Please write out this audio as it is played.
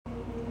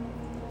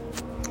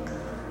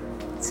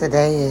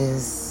Today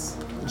is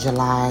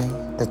July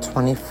the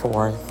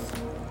 24th,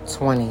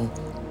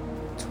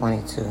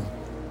 2022.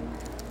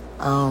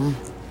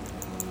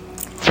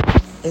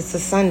 It's a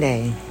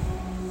Sunday.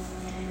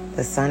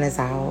 The sun is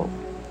out.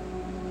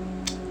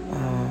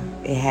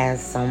 It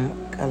has a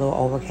little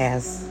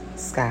overcast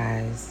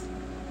skies.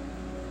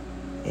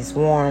 It's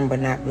warm,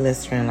 but not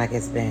blistering like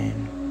it's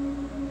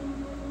been.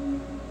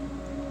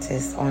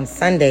 Just on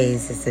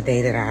Sundays, it's the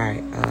day that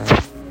I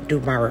do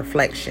my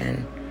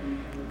reflection.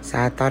 So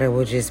I thought it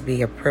would just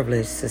be a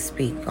privilege to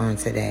speak on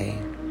today.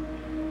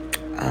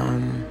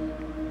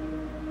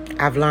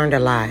 I've learned a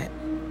lot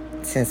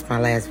since my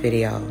last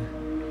video.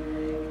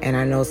 And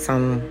I know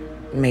some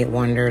may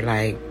wonder,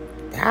 like,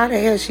 how the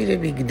hell she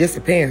did be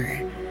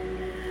disappearing?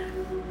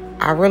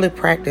 I really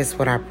practice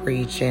what I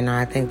preach, and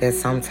I think that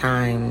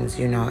sometimes,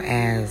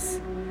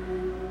 as,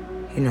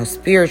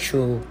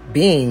 spiritual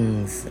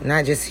beings,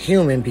 not just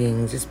human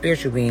beings, just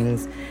spiritual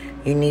beings,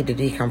 you need to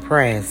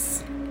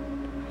decompress.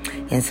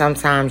 And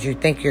sometimes you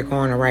think you're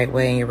going the right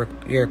way and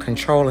you're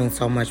controlling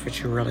so much, but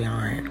you really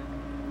aren't.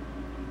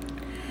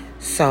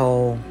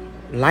 So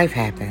life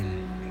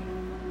happened,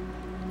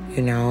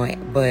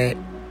 but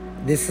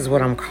this is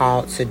what I'm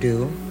called to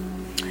do.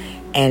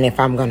 And if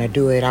I'm going to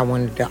do it, I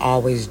wanted to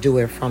always do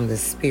it from the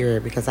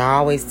spirit, because I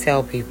always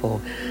tell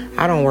people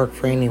I don't work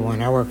for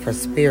anyone. I work for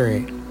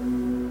spirit,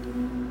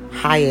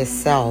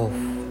 highest self,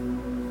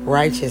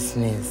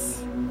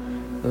 righteousness,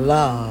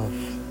 love,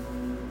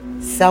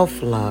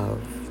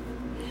 self-love.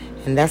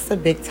 And that's a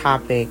big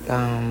topic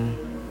I'm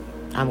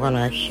going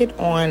to hit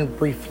on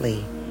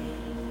briefly.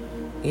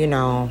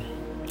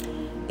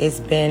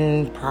 It's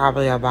been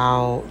probably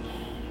about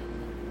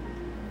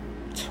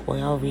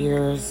 11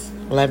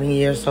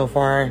 years so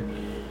far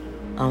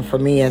for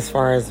me, as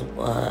far as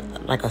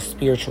like a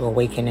spiritual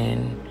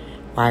awakening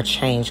where I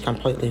changed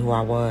completely who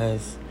I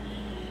was.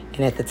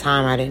 And at the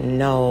time, I didn't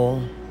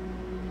know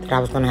that I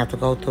was going to have to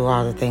go through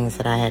all the things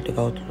that I had to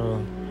go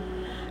through.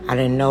 I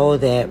didn't know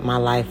that my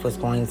life was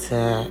going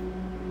to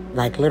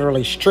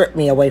literally strip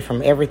me away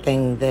from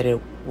everything that it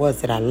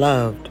was that I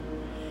loved.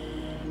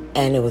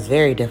 And it was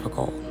very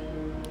difficult.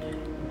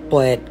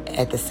 But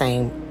at the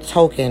same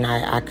token,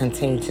 I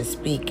continued to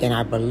speak, and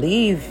I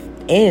believe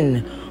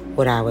in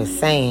what I was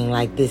saying.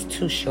 Like, this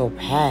too shall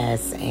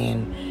pass,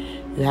 and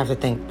you have to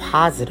think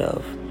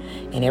positive.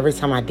 And every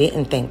time I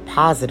didn't think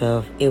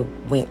positive, it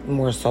went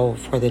more so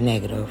for the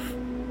negative.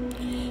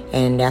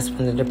 And that's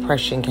when the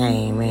depression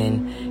came.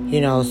 And,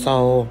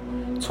 so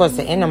towards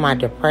the end of my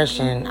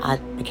depression, I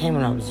became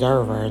an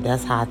observer.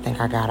 That's how I think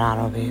I got out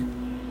of it.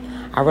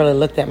 I really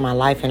looked at my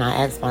life and I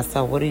asked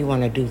myself, what do you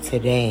want to do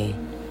today?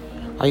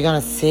 Are you going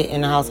to sit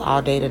in the house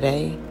all day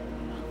today?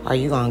 Are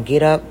you going to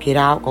get up, get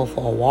out, go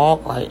for a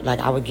walk? Or,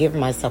 I would give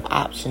myself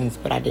options,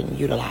 but I didn't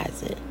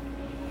utilize it.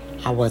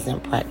 I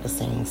wasn't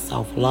practicing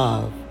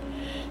self-love.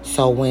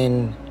 So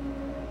when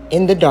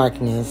in the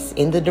darkness,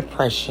 in the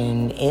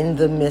depression, in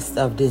the midst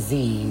of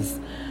disease,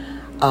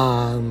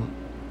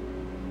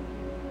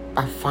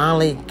 I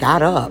finally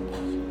got up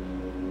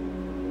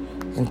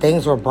and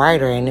things were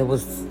brighter, and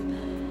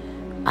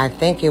I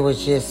think it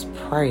was just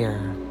prayer,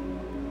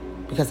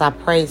 because I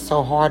prayed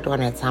so hard during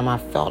that time. I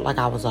felt like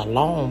I was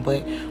alone,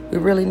 but we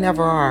really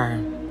never are.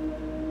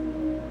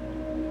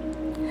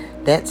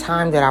 That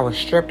time that I was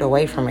stripped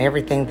away from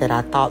everything that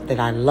I thought that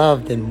I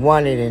loved and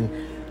wanted, and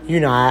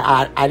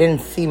I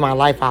didn't see my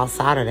life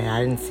outside of that.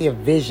 I didn't see a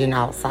vision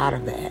outside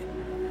of that.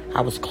 I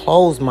was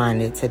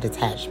closed-minded to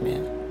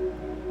detachment.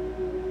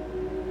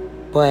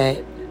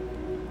 But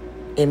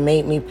it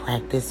made me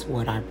practice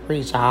what I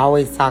preach. I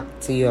always talk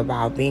to you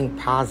about being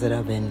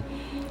positive and,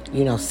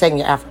 setting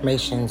your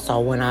affirmations. So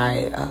when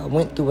I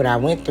went through what I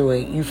went through,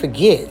 you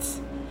forget.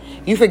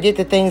 You forget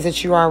the things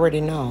that you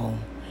already know.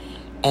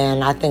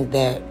 And I think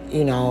that,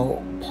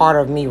 part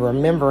of me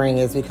remembering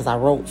is because I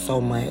wrote so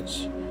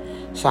much.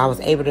 So I was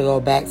able to go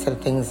back to the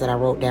things that I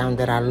wrote down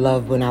that I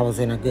loved when I was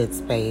in a good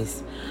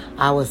space.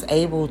 I was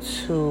able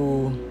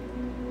to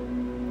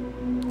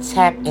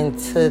tap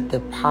into the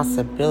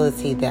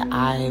possibility that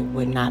I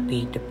would not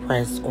be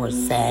depressed or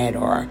sad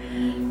or,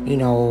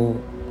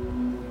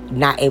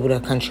 not able to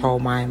control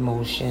my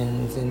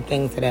emotions and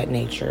things of that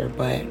nature.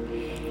 But,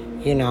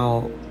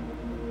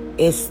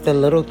 it's the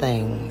little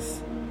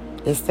things.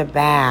 It's the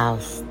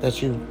baths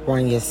that you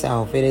run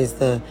yourself. It is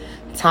the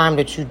time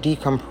that you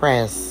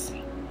decompress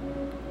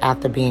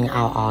after being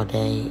out all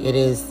day. It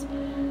is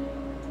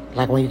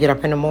like when you get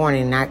up in the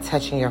morning, not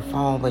touching your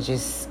phone, but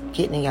just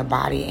getting in your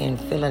body and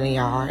feeling in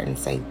your heart and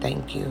say,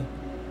 thank you.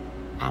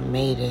 I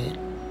made it.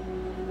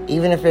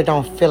 Even if it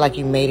don't feel like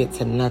you made it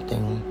to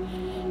nothing.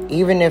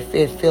 Even if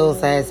it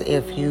feels as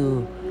if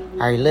you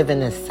are living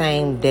the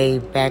same day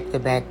back to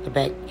back to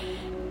back,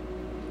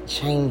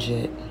 change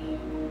it.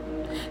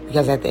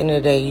 Because at the end of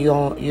the day,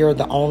 you're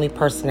the only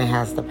person that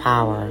has the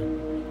power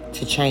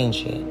to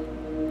change it.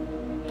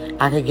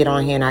 I could get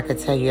on here and I could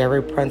tell you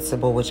every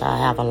principle, which I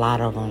have a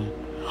lot of them,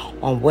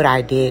 on what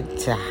I did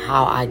to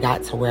how I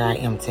got to where I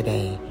am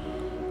today.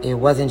 It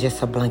wasn't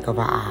just a blink of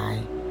an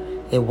eye.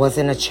 It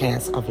wasn't a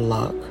chance of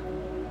luck.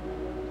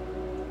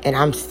 And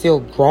I'm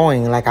still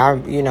growing. Like,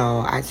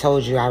 I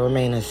told you I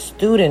remain a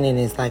student in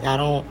this. Like, I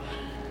don't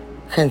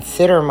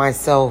consider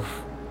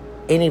myself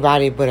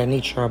anybody but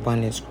Anitra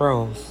Abundance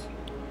Grows.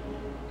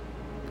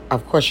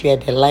 Of course, you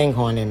had that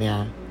Langhorne in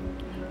there.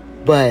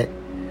 But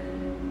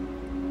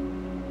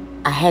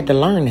I had to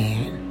learn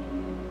that.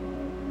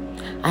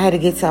 I had to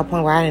get to a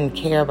point where I didn't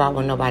care about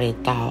what nobody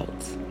thought.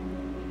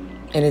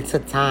 And it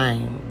took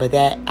time. But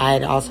that I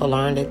had also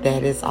learned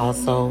that is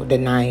also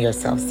denying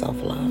yourself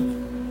self-love.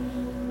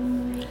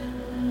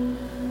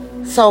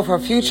 So for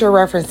future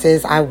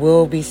references, I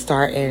will be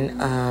starting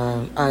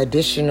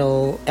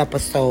additional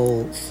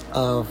episodes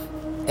of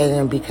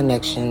A&B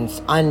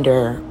Connections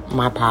under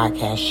my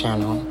podcast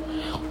channel,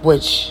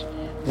 which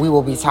we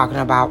will be talking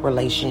about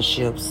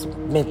relationships,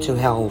 mental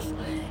health,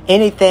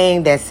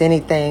 anything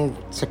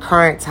to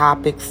current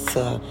topics,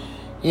 to,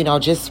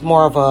 just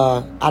more of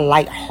a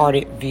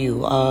lighthearted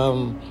view,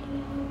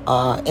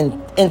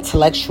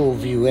 intellectual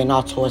view, and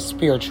also a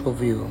spiritual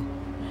view.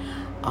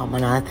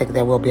 And I think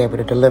that we'll be able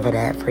to deliver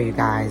that for you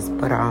guys.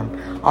 But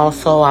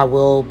also, I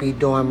will be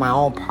doing my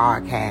own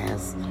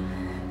podcast.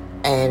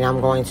 And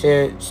I'm going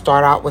to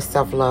start out with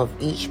self-love,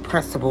 each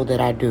principle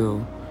that I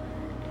do.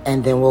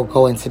 And then we'll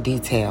go into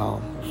detail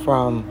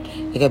from,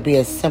 it could be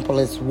as simple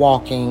as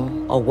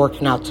walking or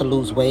working out to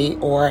lose weight,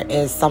 or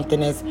as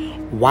something as,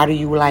 why do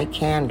you like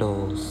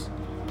candles?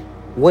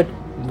 What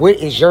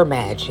is your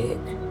magic?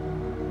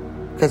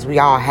 Because we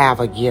all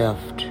have a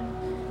gift.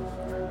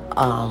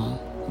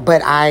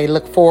 But I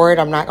look forward.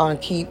 I'm not going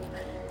to keep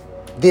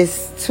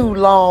this too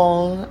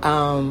long.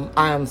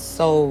 I am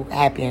so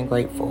happy and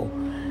grateful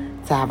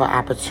to have an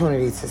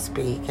opportunity to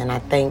speak. And I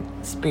thank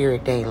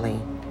Spirit daily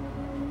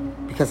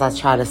because I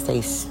try to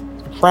stay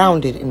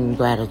grounded in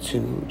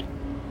gratitude,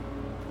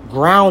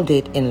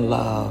 grounded in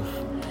love.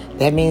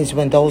 That means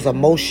when those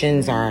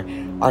emotions are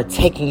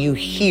taking you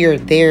here,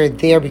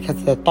 there,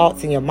 because the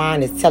thoughts in your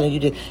mind is telling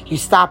you you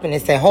stopping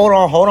and say, hold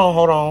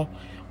on.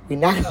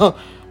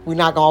 We're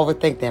not gonna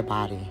overthink that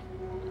body.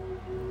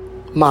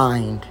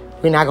 Mind.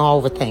 We're not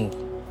gonna overthink.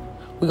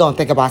 We're gonna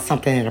think about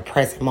something in the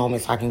present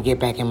moment so I can get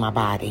back in my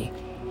body,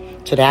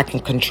 so that I can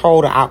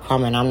control the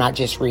outcome and I'm not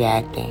just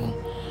reacting.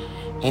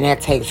 And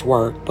that takes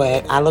work.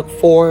 But I look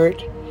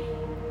forward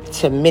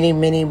to many,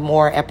 many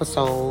more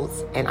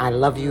episodes. And I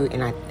love you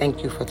and I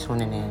thank you for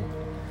tuning in.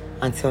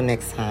 Until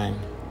next time.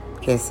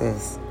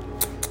 Kisses.